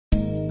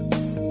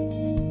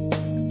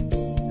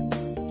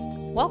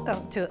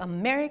Welcome to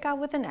America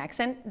with an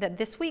Accent, that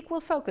this week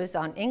will focus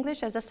on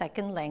English as a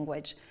second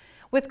language.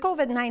 With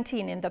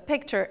COVID-19 in the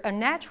picture, a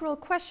natural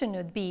question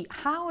would be,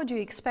 how would you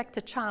expect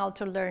a child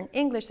to learn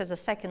English as a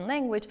second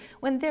language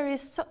when there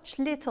is such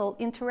little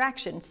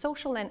interaction,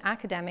 social and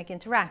academic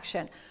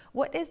interaction?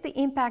 What is the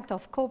impact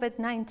of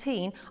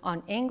COVID-19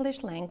 on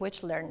English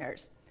language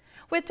learners?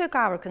 We took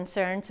our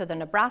concern to the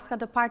Nebraska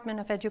Department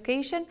of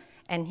Education,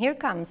 and here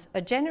comes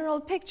a general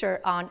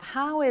picture on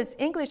how is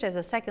English as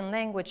a second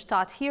language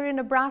taught here in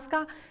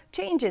Nebraska,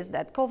 changes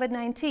that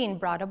COVID-19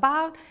 brought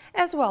about,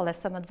 as well as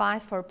some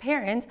advice for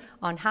parents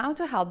on how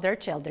to help their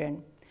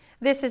children.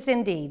 This is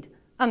indeed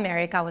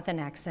America with an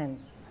Accent.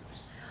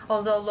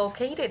 Although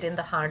located in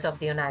the heart of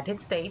the United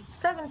States,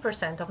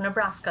 7% of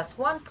Nebraska's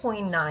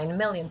 1.9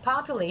 million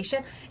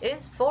population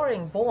is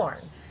foreign-born.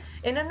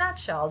 In a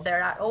nutshell,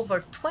 there are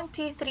over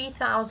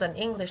 23,000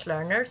 English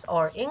learners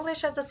or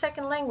English as a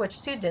second language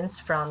students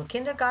from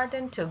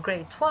kindergarten to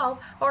grade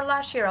 12 or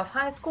last year of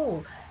high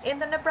school in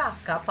the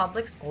Nebraska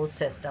public school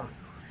system.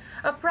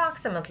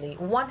 Approximately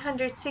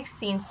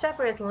 116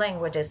 separate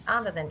languages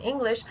other than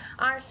English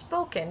are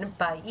spoken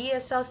by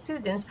ESL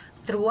students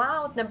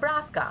throughout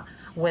Nebraska,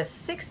 with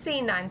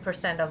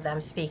 69% of them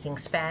speaking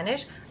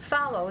Spanish,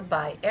 followed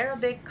by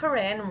Arabic,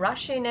 Korean,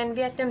 Russian, and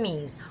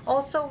Vietnamese,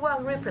 also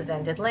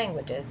well-represented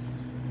languages.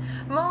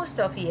 Most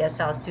of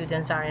ESL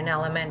students are in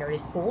elementary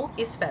school,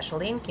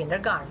 especially in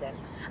kindergarten.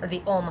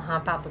 The Omaha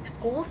Public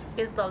Schools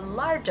is the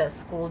largest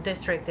school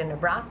district in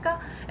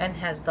Nebraska and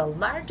has the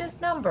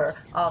largest number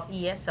of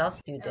ESL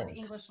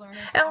students.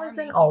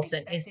 Ellison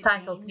Olson is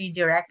Title III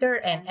Director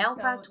and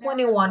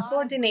ELPA21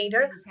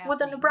 Coordinator with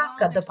the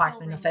Nebraska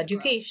Department of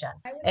Education.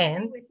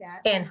 And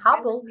Ann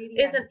Hubble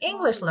is an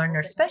English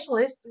learner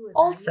specialist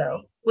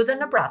also with the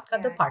Nebraska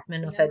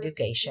Department of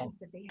Education.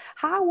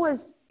 How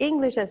was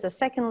English as a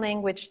second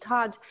language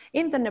taught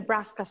in the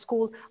Nebraska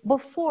school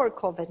before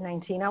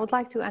COVID-19? I would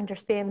like to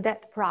understand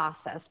that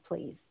process,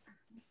 please.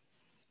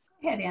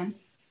 Go ahead, Ann.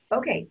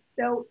 Okay,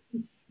 so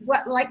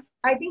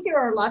I think there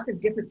are lots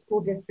of different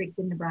school districts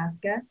in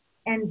Nebraska,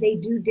 and they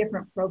do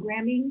different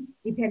programming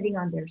depending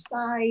on their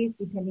size,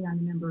 depending on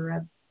the number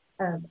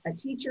of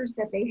teachers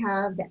that they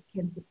have that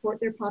can support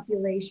their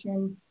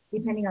population,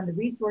 depending on the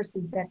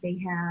resources that they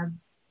have.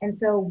 And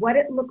so what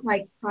it looked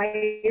like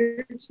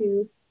prior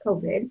to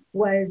COVID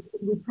was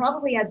we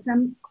probably had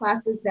some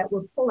classes that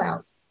were pull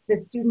out,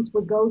 that students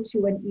would go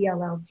to an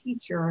ELL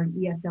teacher or an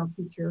ESL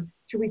teacher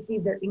to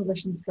receive their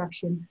English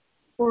instruction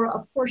for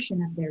a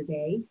portion of their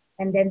day,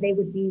 and then they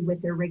would be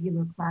with their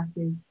regular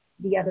classes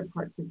the other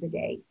parts of the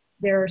day.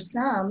 There are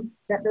some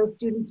that those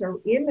students are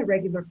in the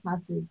regular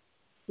classes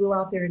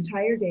throughout their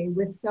entire day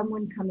with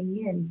someone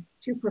coming in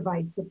to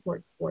provide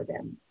supports for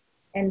them.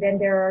 And then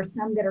there are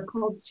some that are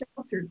called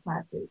sheltered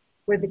classes,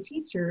 where the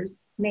teachers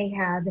may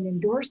have an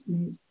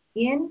endorsement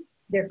in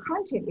their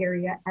content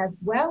area as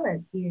well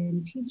as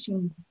in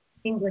teaching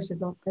English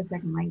as a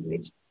second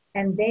language.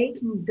 And they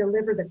can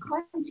deliver the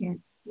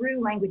content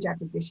through language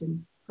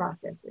acquisition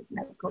processes, and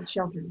that's called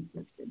sheltered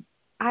instruction.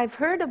 I've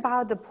heard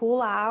about the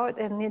pull out,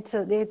 and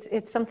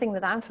it's something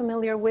that I'm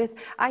familiar with.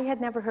 I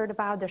had never heard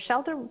about the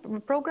shelter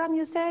program,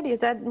 you said. Is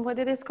that what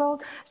it is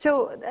called?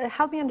 So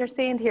help me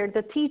understand here.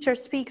 The teacher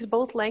speaks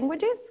both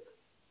languages?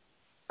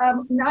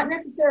 Not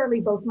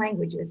necessarily both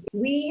languages.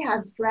 We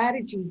have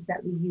strategies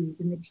that we use,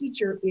 and the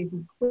teacher is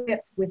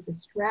equipped with the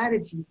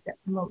strategies that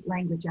promote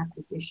language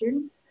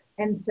acquisition.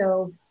 And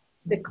so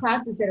the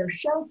classes that are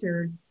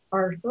sheltered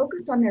are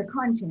focused on their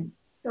content,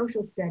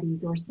 social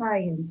studies or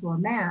science or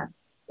math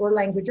or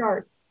language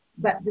arts,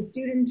 but the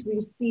students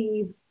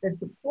receive the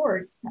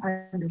supports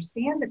to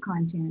understand the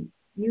content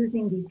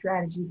using these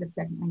strategies of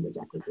second language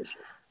acquisition.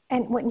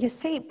 And when you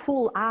say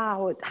pull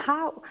out,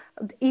 how,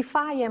 if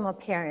I am a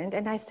parent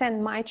and I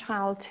send my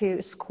child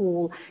to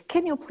school,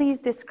 can you please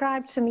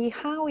describe to me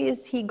how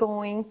is he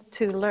going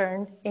to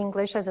learn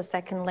English as a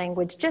second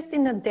language just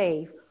in a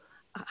day?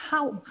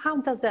 How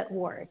does that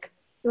work?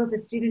 So if a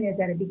student is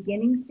at a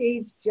beginning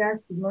stage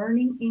just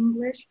learning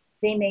English,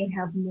 they may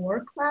have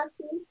more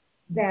classes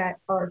that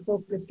are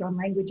focused on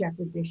language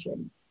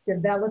acquisition,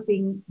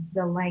 developing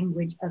the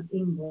language of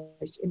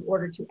English in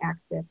order to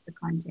access the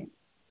content.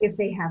 If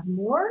they have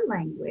more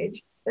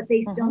language, but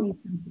they still need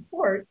some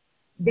supports,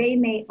 they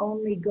may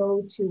only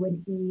go to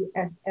an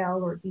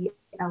ESL or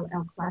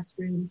ELL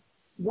classroom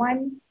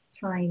one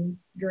time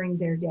during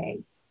their day.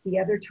 The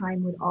other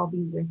time would all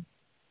be with,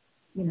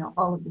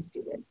 all of the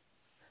students.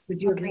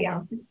 Would you agree,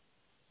 Allison?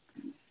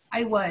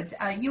 I would.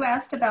 You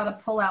asked about a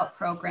pull-out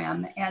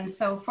program. And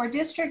so for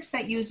districts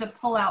that use a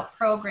pull-out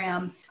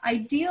program,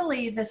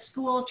 ideally the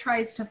school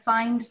tries to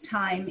find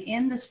time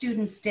in the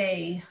student's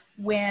day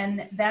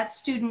when that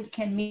student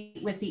can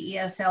meet with the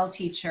ESL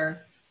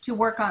teacher to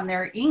work on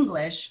their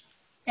English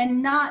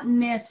and not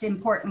miss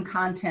important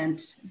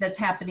content that's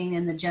happening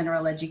in the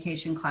general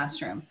education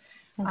classroom.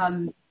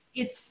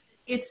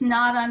 It's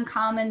not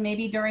uncommon,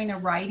 maybe during a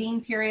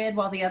writing period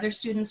while the other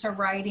students are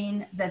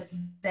writing, that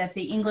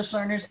the English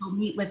learners will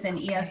meet with an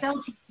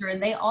ESL teacher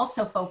and they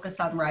also focus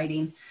on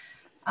writing.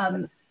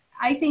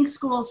 I think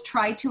schools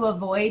try to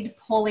avoid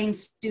pulling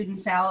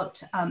students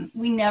out.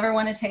 We never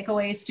want to take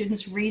away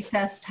students'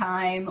 recess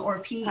time or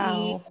PE.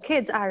 Oh,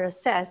 kids are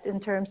assessed in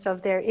terms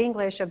of their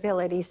English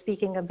ability,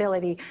 speaking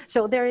ability.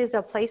 So there is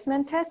a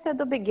placement test at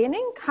the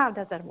beginning? How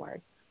does that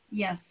work?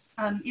 Yes,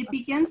 it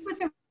begins with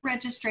the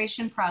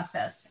registration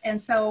process. And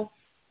so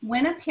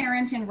when a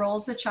parent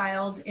enrolls a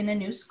child in a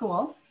new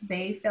school,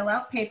 they fill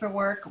out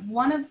paperwork.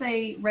 One of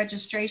the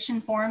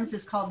registration forms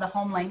is called the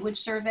home language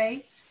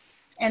survey.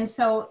 And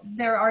so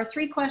there are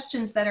 3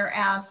 questions that are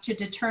asked to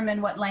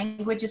determine what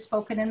language is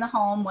spoken in the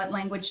home, what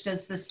language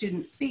does the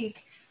student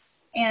speak.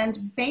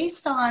 And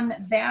based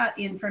on that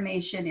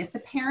information, if the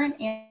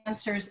parent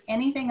answers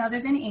anything other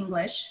than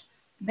English,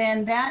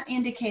 then that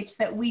indicates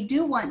that we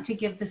do want to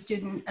give the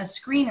student a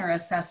screener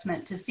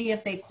assessment to see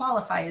if they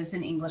qualify as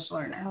an English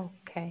learner.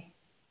 Okay.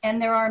 And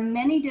there are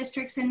many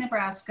districts in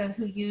Nebraska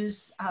who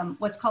use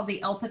what's called the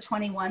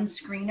ELPA21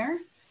 Screener.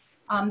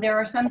 There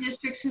are some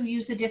districts who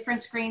use a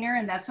different screener,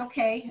 and that's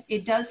okay.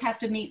 It does have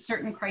to meet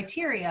certain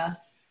criteria,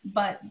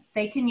 but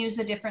they can use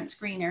a different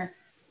screener.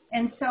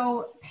 And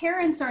so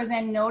parents are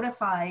then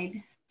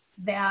notified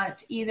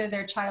that either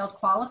their child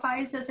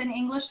qualifies as an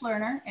English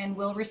learner and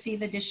will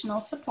receive additional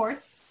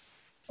supports,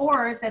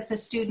 or that the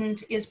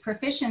student is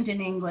proficient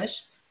in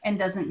English and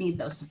doesn't need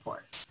those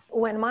supports.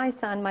 When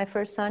my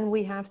first son,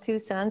 we have 2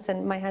 sons,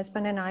 and my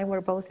husband and I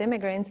were both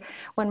immigrants.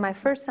 When my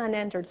first son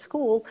entered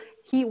school,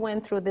 he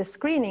went through the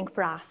screening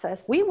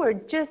process. We were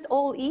just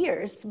all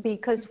ears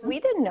because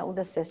we didn't know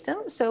the system,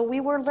 so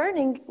we were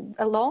learning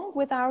along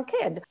with our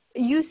kid.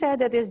 You said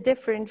that it's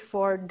different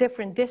for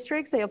different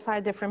districts. They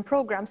apply different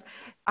programs.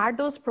 Are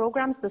those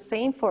programs the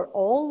same for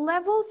all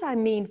levels? I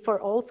mean, for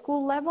all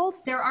school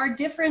levels? There are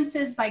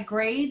differences by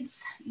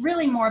grades,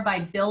 really more by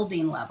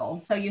building level.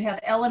 So you have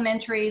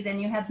elementary, then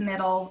you have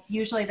middle.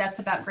 Usually that's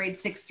about grade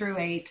 6 through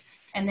 8,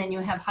 and then you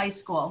have high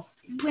school.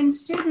 When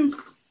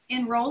students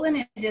enroll in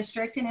a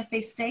district, and if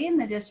they stay in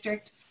the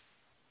district,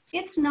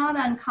 it's not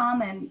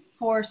uncommon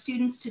for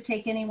students to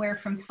take anywhere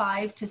from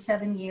 5 to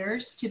 7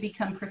 years to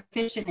become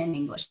proficient in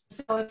English.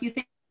 So if you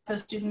think of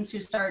those students who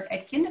start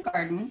at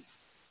kindergarten,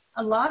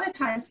 a lot of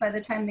times by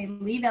the time they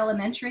leave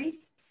elementary,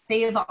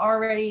 they have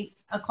already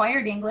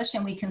acquired English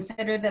and we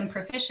consider them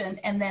proficient,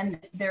 and then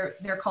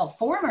they're called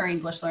former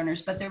English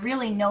learners, but they're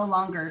really no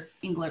longer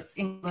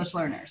English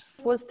learners.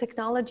 Was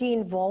technology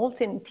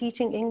involved in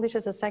teaching English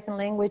as a second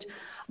language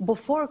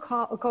before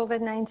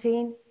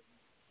COVID-19?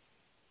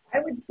 I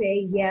would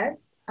say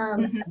yes.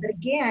 But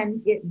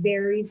again, it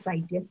varies by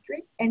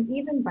district and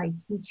even by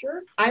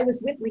teacher. I was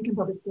with Lincoln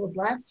Public Schools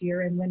last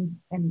year, and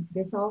when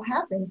this all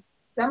happened,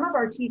 some of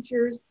our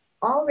teachers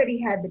already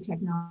had the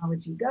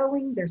technology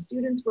going. Their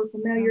students were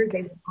familiar.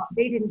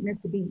 They didn't miss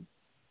a beat.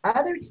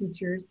 Other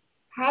teachers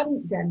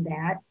hadn't done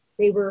that.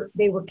 They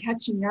were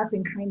catching up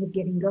and kind of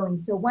getting going.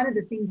 So one of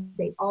the things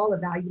they all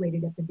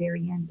evaluated at the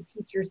very end, the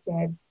teacher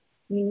said,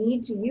 we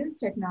need to use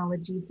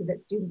technology so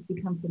that students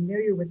become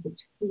familiar with the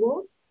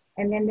tools,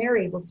 and then they're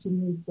able to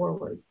move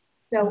forward.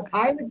 So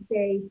I would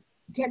say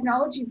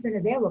technology's been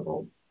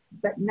available,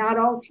 but not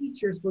all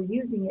teachers were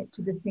using it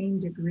to the same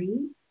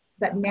degree.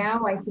 But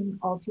now I think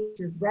all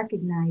teachers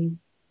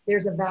recognize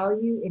there's a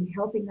value in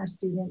helping our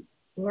students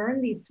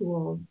learn these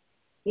tools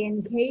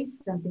in case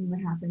something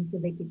would happen, so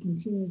they could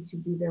continue to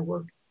do their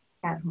work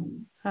at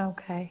home.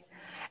 Okay.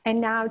 And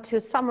now to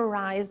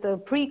summarize the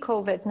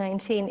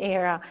pre-COVID-19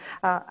 era,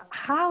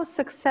 how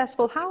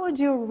would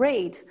you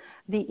rate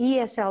the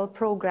ESL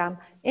program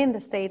in the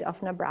state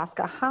of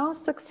Nebraska? How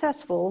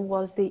successful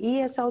was the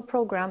ESL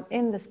program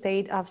in the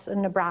state of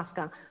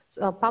Nebraska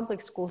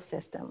public school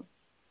system?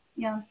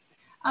 Yeah,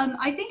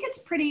 I think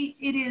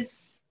it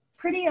is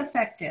pretty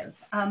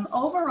effective.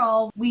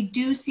 Overall, we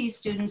do see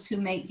students who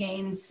make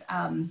gains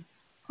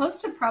close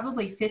to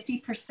probably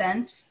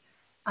 50%.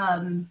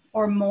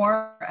 Or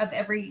more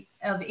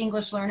of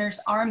English learners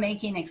are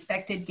making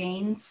expected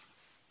gains.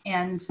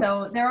 And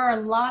so there are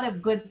a lot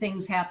of good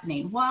things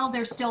happening while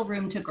there's still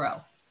room to grow.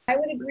 I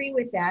would agree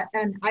with that.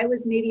 And I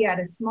was maybe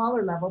at a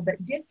smaller level,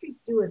 but districts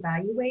do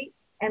evaluate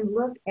and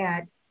look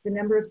at the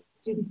number of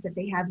students that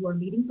they have who are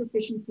meeting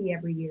proficiency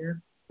every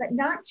year, but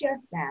not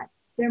just that,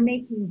 they're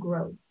making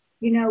growth.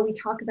 You know, we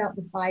talk about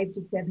the 5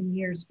 to 7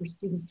 years for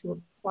students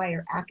to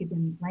acquire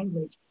academic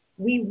language.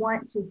 We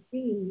want to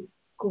see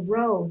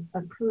growth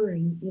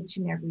occurring each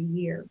and every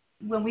year.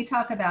 When we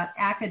talk about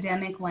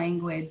academic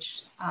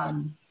language,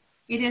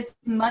 it is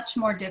much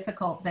more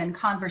difficult than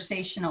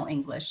conversational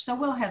English. So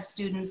we'll have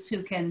students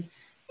who can,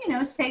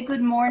 say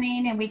good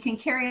morning and we can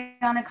carry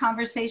on a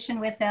conversation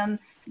with them.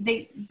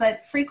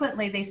 But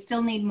frequently they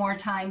still need more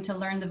time to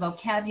learn the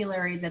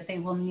vocabulary that they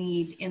will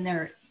need in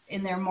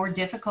their more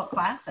difficult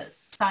classes,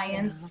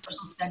 science,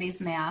 social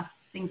studies, math,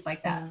 things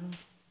like that.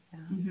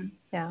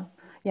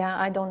 Yeah,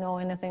 I don't know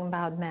anything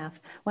about math.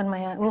 When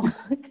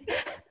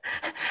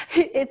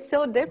it's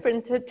so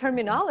different to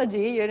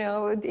terminology, you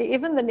know,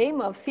 even the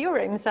name of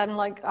theorems, I'm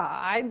like,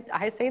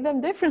 I say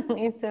them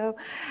differently. So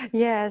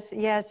yes,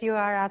 you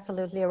are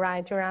absolutely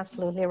right. You're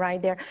absolutely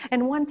right there.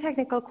 And one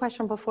technical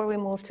question before we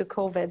move to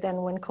COVID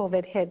and when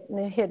COVID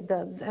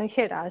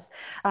hit us,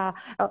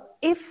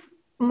 if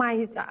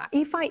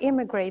I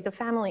immigrate, the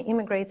family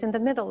immigrates in the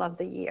middle of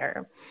the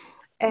year,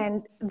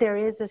 and there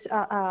is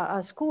a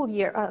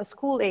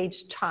school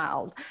age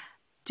child,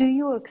 do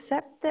you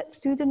accept that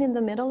student in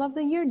the middle of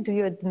the year? Do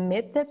you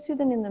admit that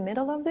student in the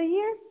middle of the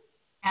year?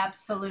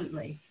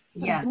 Absolutely.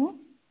 Yes.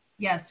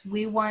 Yes.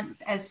 We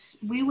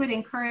would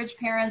encourage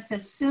parents,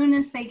 as soon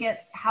as they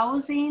get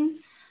housing,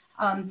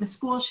 the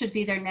school should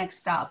be their next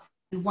stop.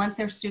 We want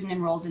their student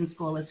enrolled in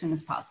school as soon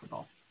as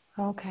possible.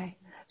 Okay.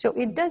 So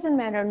it doesn't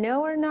matter,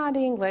 no or not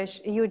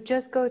English, you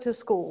just go to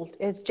school.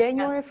 It's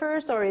January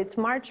 1st or it's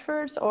March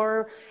 1st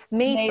or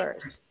May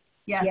 1st?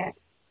 Yes.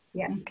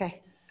 Yeah.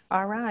 Okay.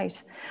 All right.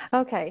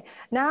 Okay.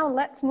 Now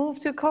let's move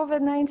to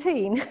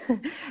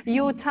COVID-19.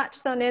 You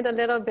touched on it a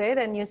little bit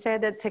and you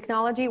said that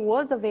technology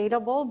was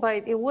available,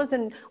 but it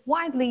wasn't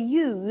widely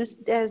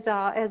used as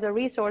a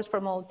resource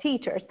from all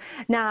teachers.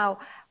 Now,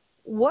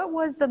 what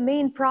was the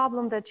main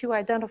problem that you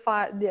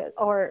identified,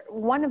 or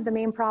one of the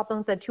main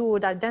problems that you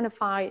would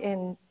identify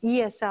in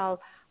ESL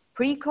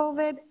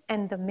pre-COVID,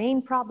 and the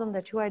main problem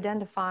that you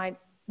identified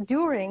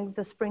during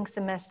the spring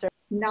semester?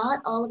 Not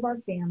all of our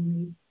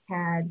families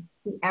had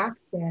the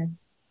access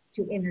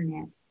to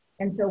internet.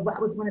 And so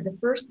that was one of the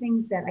first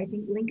things that I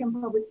think Lincoln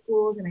Public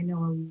Schools, and I know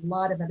a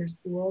lot of other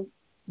schools,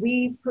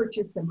 we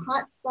purchased some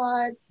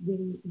hotspots.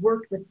 We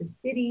worked with the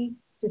city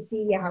to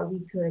see how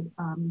we could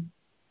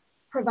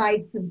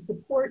provide some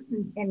supports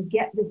and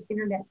get this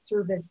internet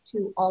service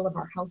to all of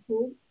our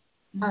households.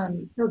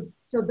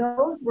 So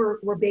those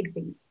were big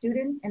things.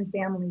 Students and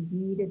families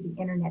needed the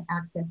internet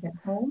access at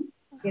home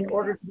in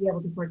order to be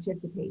able to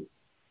participate.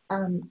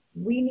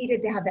 We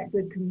needed to have that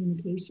good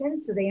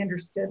communication so they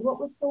understood what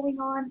was going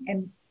on,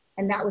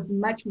 and that was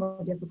much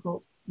more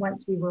difficult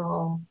once we were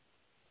all,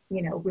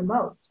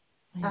 remote.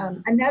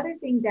 Another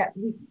thing that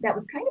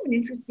was kind of an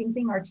interesting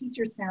thing our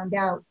teachers found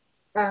out,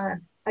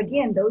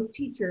 again, those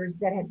teachers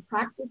that had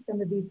practiced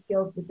some of these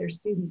skills with their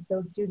students,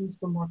 those students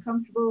were more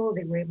comfortable,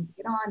 they were able to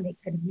get on, they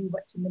kind of knew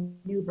what to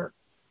maneuver.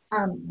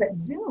 But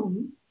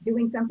Zoom,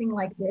 doing something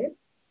like this,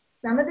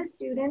 some of the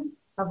students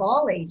of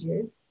all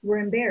ages were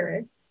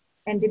embarrassed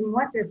and didn't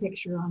want their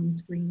picture on the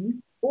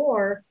screen,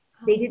 or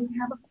they didn't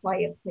have a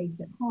quiet place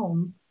at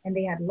home and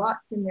they had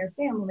lots in their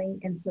family,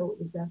 and so it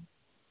was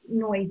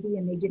noisy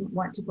and they didn't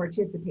want to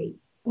participate.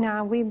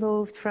 Now we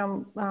moved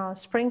from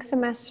spring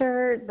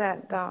semester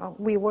that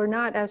we were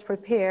not as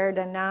prepared,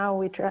 and now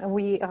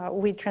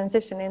we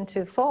transition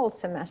into fall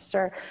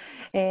semester.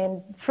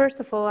 And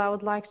first of all, I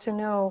would like to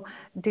know,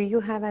 do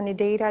you have any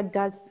data?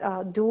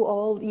 Do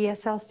all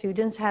ESL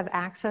students have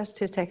access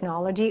to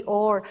technology,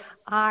 or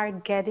are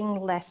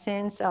getting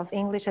lessons of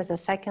English as a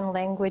second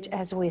language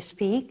as we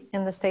speak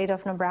in the state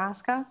of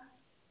Nebraska?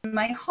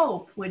 My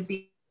hope would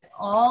be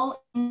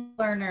all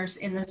learners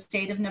in the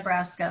state of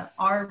Nebraska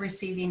are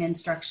receiving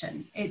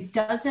instruction. It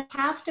doesn't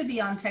have to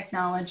be on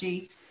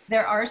technology.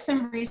 There are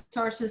some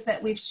resources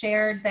that we've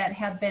shared that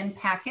have been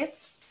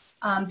packets,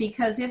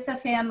 because if the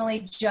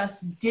family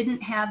just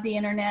didn't have the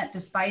internet,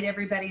 despite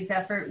everybody's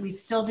effort, we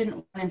still didn't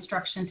want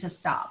instruction to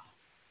stop.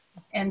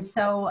 And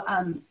so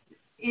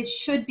it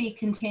should be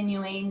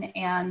continuing.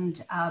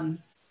 And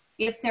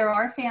if there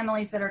are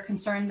families that are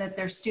concerned that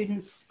their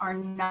students are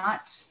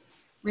not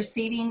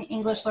receiving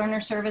English learner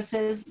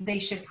services, they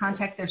should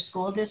contact their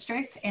school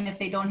district. And if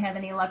they don't have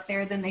any luck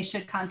there, then they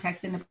should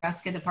contact the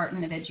Nebraska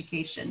Department of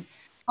Education.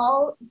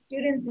 All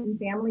students and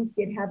families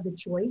did have the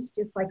choice,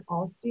 just like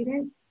all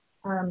students.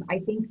 I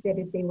think that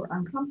if they were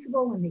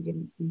uncomfortable and they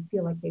didn't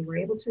feel like they were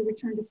able to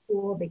return to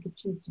school, they could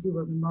choose to do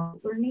a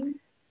remote learning.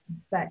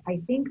 But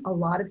I think a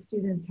lot of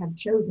students have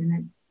chosen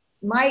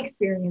it. My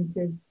experience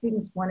is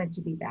students wanted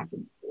to be back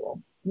in school,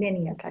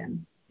 many of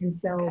them. And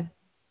so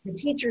the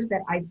teachers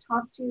that I've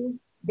talked to,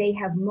 they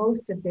have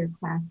most of their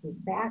classes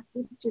back,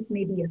 with just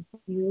maybe a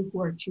few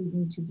who are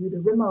choosing to do the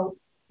remote,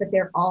 but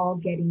they're all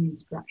getting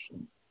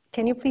instruction.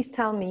 Can you please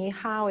tell me,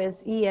 how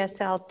is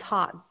ESL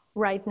taught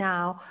right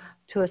now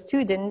to a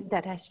student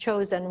that has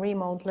chosen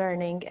remote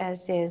learning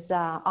as his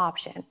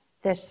option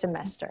this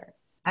semester?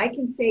 I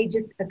can say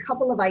just a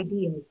couple of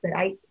ideas, but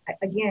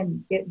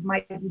again, it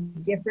might be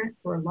different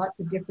for lots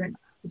of different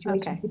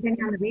situations,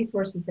 depending on the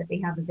resources that they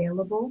have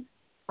available.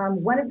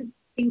 One of the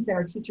things that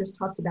our teachers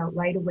talked about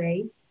right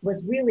away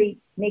was really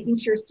making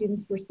sure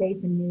students were safe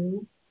and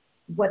knew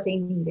what they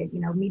needed,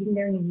 meeting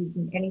their needs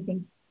and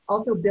anything.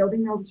 Also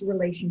building those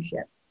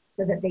relationships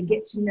so that they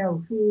get to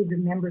know who the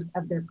members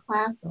of their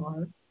class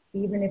are,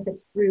 even if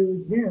it's through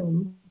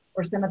Zoom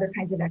or some other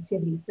kinds of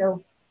activities.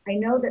 So I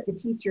know that the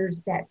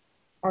teachers that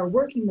are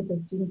working with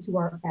those students who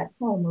are at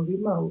home or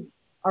remote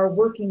are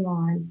working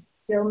on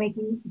still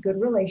making good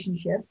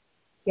relationships,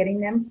 getting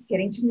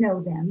to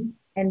know them.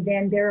 And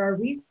then there are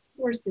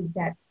resources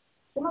that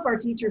some of our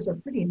teachers are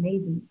pretty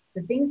amazing.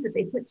 The things that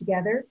they put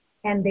together,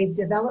 and they've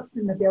developed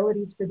some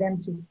abilities for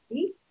them to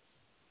speak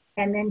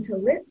and then to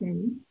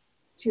listen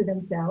to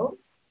themselves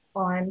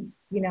on,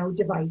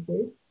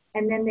 devices.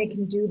 And then they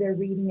can do their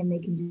reading and they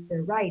can do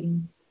their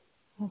writing.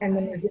 Okay. And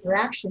then there's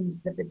interactions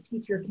that the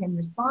teacher can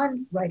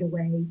respond right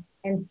away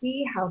and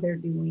see how they're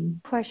doing.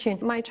 Question.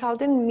 My child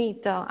didn't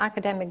meet the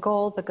academic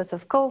goal because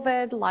of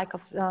COVID, lack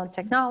of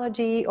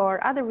technology,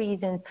 or other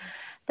reasons.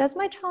 Does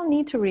my child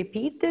need to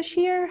repeat this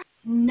year?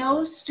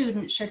 No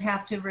student should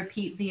have to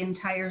repeat the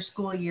entire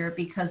school year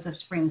because of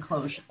spring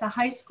closure. The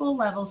high school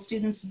level,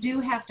 students do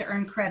have to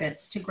earn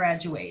credits to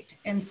graduate.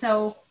 And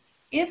so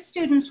if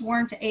students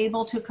weren't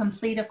able to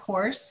complete a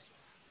course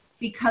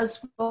because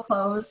school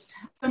closed,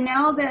 so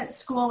now that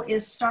school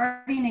is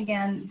starting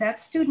again,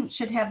 that student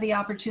should have the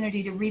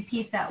opportunity to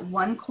repeat that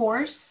one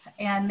course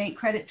and make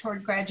credit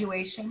toward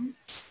graduation.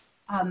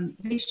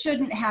 They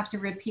shouldn't have to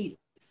repeat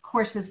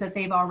courses that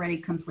they've already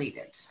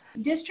completed.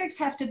 Districts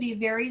have to be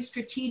very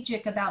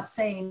strategic about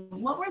saying,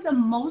 what were the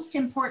most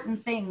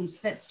important things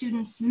that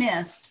students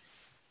missed,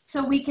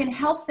 so we can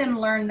help them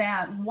learn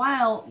that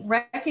while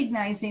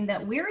recognizing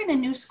that we're in a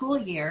new school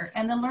year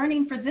and the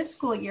learning for this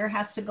school year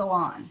has to go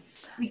on.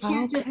 We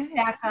can't just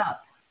back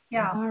up.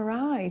 Yeah. All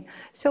right.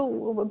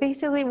 So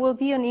basically, it will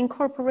be an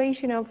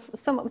incorporation of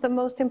some of the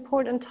most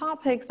important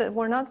topics that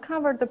were not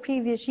covered the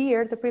previous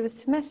year, the previous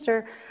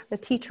semester. The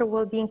teacher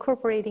will be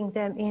incorporating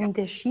them in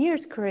this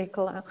year's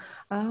curriculum.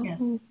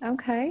 Yes.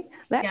 Okay.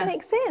 That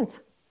makes sense.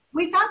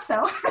 We thought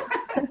so.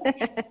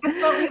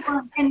 That's what we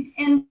want.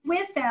 And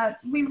with that,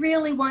 we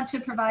really want to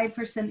provide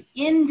for some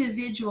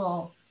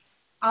individual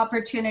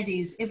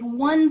opportunities. If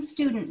one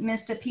student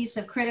missed a piece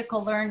of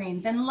critical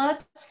learning, then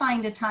let's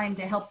find a time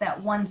to help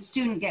that one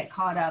student get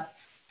caught up,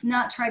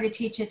 not try to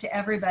teach it to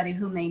everybody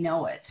who may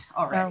know it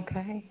already.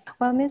 Okay.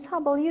 Well, Ms.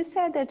 Hubble, you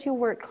said that you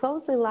worked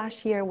closely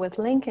last year with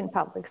Lincoln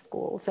Public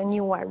Schools, and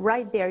you were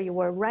right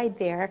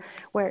there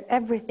where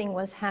everything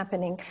was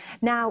happening.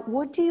 Now,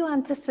 what do you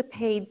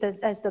anticipate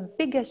as the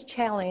biggest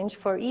challenge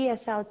for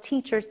ESL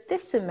teachers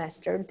this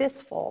semester, this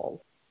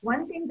fall?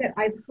 One thing that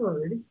I've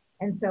heard,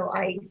 and so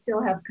I still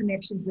have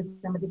connections with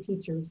some of the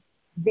teachers,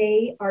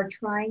 they are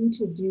trying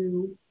to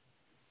do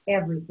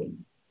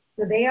everything.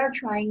 So they are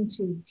trying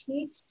to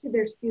teach to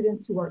their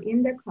students who are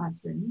in their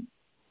classroom,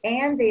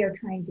 and they are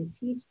trying to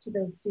teach to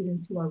those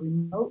students who are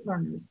remote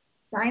learners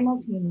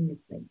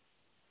simultaneously.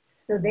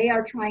 So they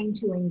are trying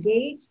to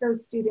engage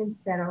those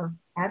students that are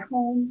at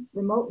home,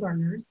 remote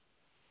learners,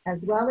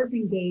 as well as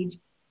engage,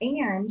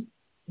 and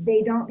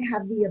they don't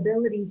have the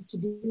abilities to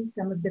do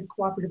some of the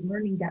cooperative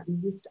learning that we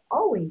used to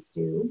always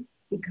do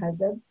because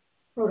of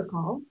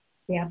protocol.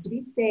 They have to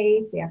be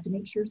safe. They have to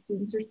make sure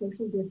students are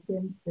social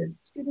distance. The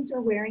students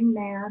are wearing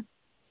masks.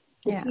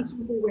 The teachers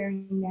are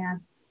wearing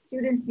masks.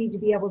 Students need to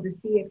be able to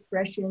see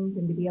expressions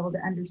and to be able to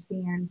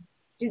understand.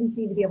 Students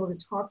need to be able to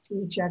talk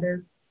to each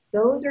other.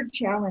 Those are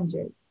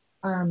challenges.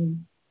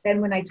 And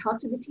when I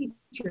talked to the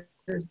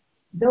teachers,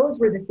 those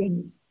were the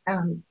things.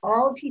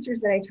 All teachers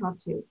that I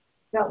talked to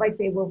felt like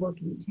they were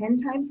working 10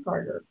 times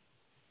harder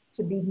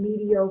to be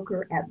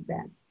mediocre at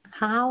best.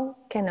 How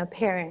can a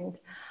parent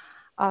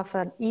of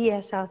an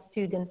ESL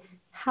student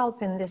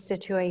help in this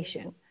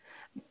situation?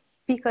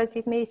 Because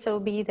it may so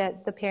be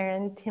that the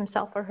parent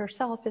himself or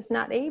herself is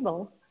not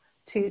able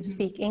to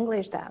speak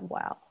English that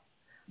well.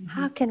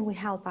 How can we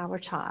help our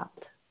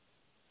child?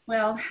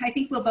 Well, I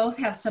think we'll both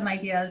have some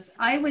ideas.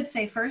 I would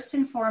say first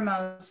and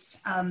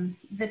foremost,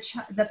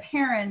 the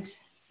parent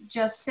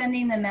just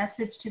sending the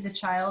message to the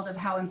child of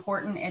how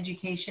important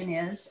education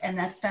is, and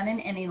that's done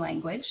in any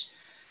language.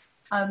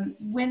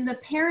 When the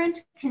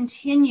parent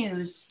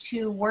continues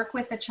to work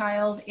with the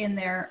child in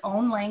their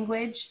own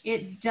language,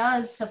 it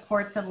does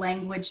support the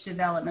language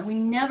development. We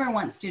never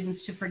want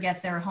students to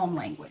forget their home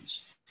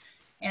language.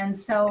 And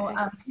so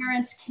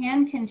parents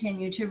can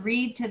continue to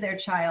read to their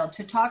child,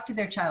 to talk to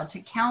their child, to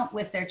count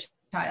with their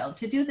child,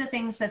 to do the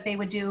things that they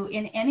would do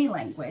in any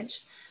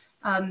language.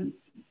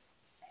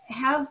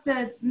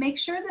 Make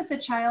sure that the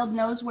child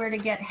knows where to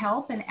get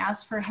help and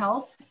ask for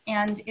help.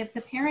 And if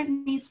the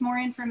parent needs more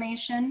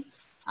information,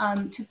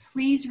 to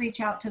please reach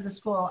out to the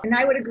school. And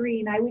I would agree,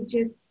 and I would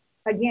just,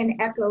 again,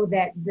 echo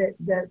that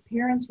the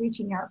parents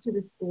reaching out to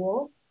the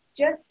school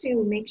just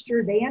to make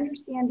sure they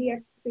understand the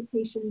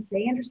expectations,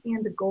 they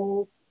understand the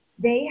goals,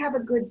 they have a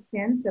good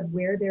sense of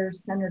where their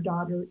son or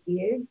daughter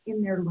is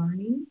in their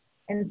learning.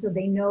 And so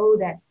they know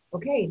that,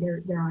 okay,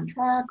 they're on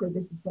track, or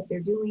this is what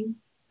they're doing.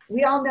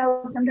 We all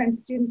know sometimes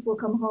students will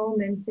come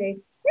home and say,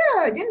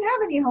 yeah, I didn't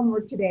have any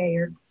homework today,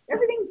 or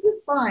everything's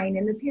just fine.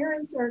 And the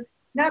parents are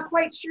not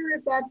quite sure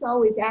if that's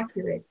always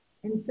accurate.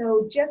 And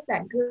so just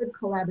that good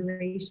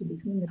collaboration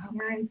between the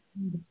parents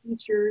and the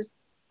teachers.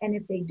 And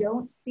if they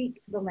don't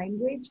speak the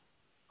language,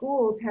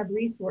 schools have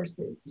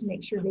resources to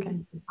make sure they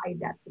can provide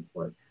that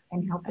support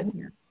and help the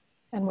parents.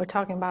 And we're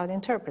talking about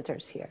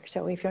interpreters here.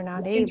 So if you're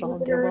not able,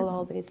 there will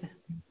always.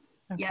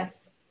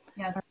 Yes.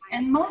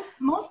 And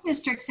most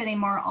districts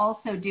anymore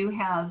also do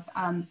have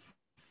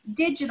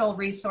digital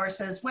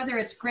resources, whether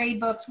it's grade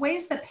books,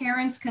 ways that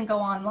parents can go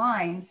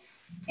online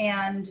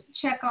and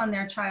check on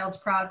their child's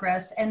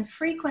progress. And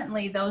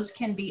frequently those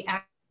can be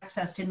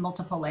accessed in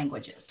multiple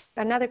languages.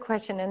 Another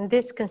question, and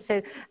this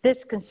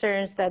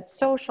concerns that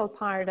social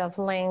part of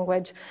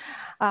language.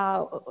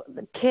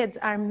 The kids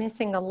are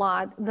missing a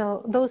lot.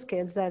 Those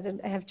kids that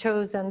have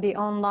chosen the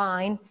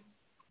online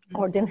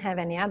or didn't have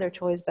any other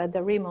choice but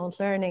the remote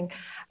learning,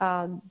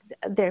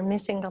 they're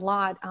missing a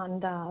lot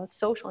on the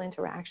social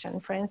interaction,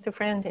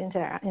 friend-to-friend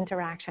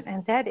interaction,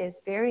 and that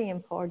is very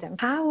important.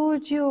 How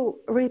would you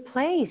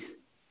replace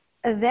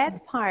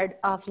that part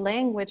of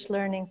language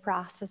learning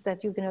process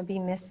that you're going to be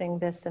missing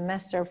this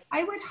semester?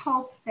 I would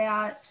hope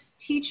that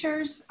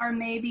teachers are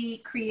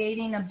maybe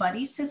creating a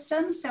buddy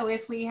system. So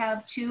if we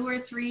have 2 or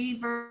 3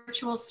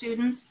 virtual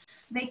students,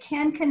 they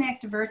can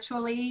connect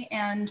virtually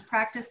and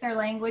practice their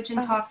language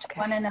and talk to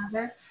one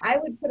another. I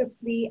would put a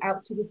plea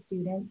out to the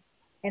students,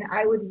 and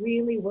I would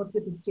really work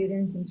with the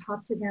students and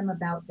talk to them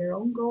about their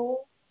own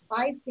goals.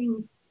 5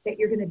 things that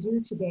you're going to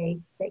do today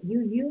that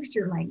you used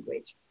your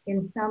language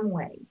in some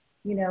way.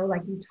 You know,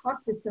 like you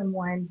talk to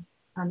someone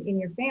in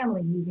your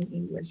family using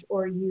English,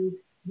 or you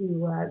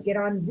get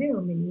on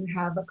Zoom and you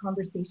have a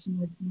conversation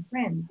with some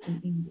friends in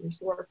English,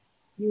 or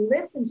you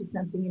listen to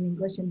something in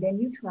English and then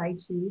you try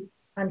to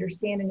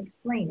understand and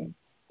explain it.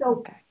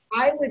 So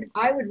I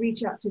would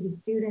reach out to the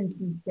students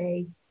and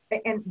say,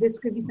 and this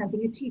could be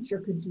something a teacher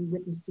could do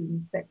with the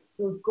students, but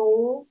those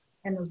goals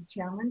and those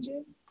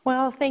challenges.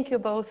 Well, thank you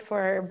both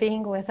for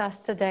being with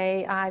us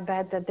today. I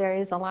bet that there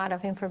is a lot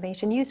of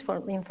information,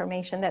 useful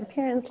information that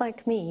parents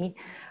like me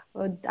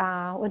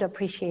would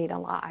appreciate a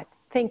lot.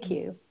 Thank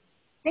you.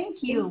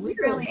 Thank you. We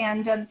really,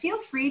 and feel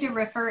free to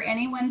refer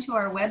anyone to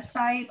our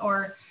website,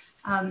 or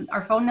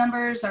our phone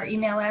numbers, our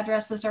email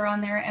addresses are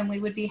on there, and we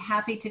would be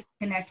happy to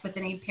connect with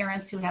any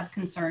parents who have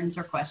concerns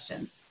or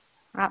questions.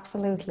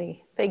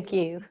 Absolutely. Thank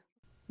you.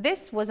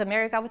 This was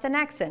America with an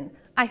Accent.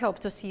 I hope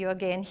to see you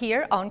again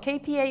here on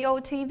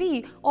KPAO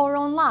TV or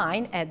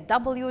online at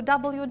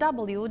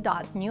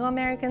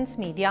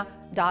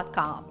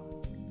www.newamericansmedia.com.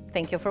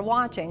 Thank you for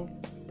watching.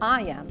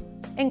 I am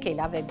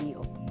Enkela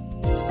Vehbiu.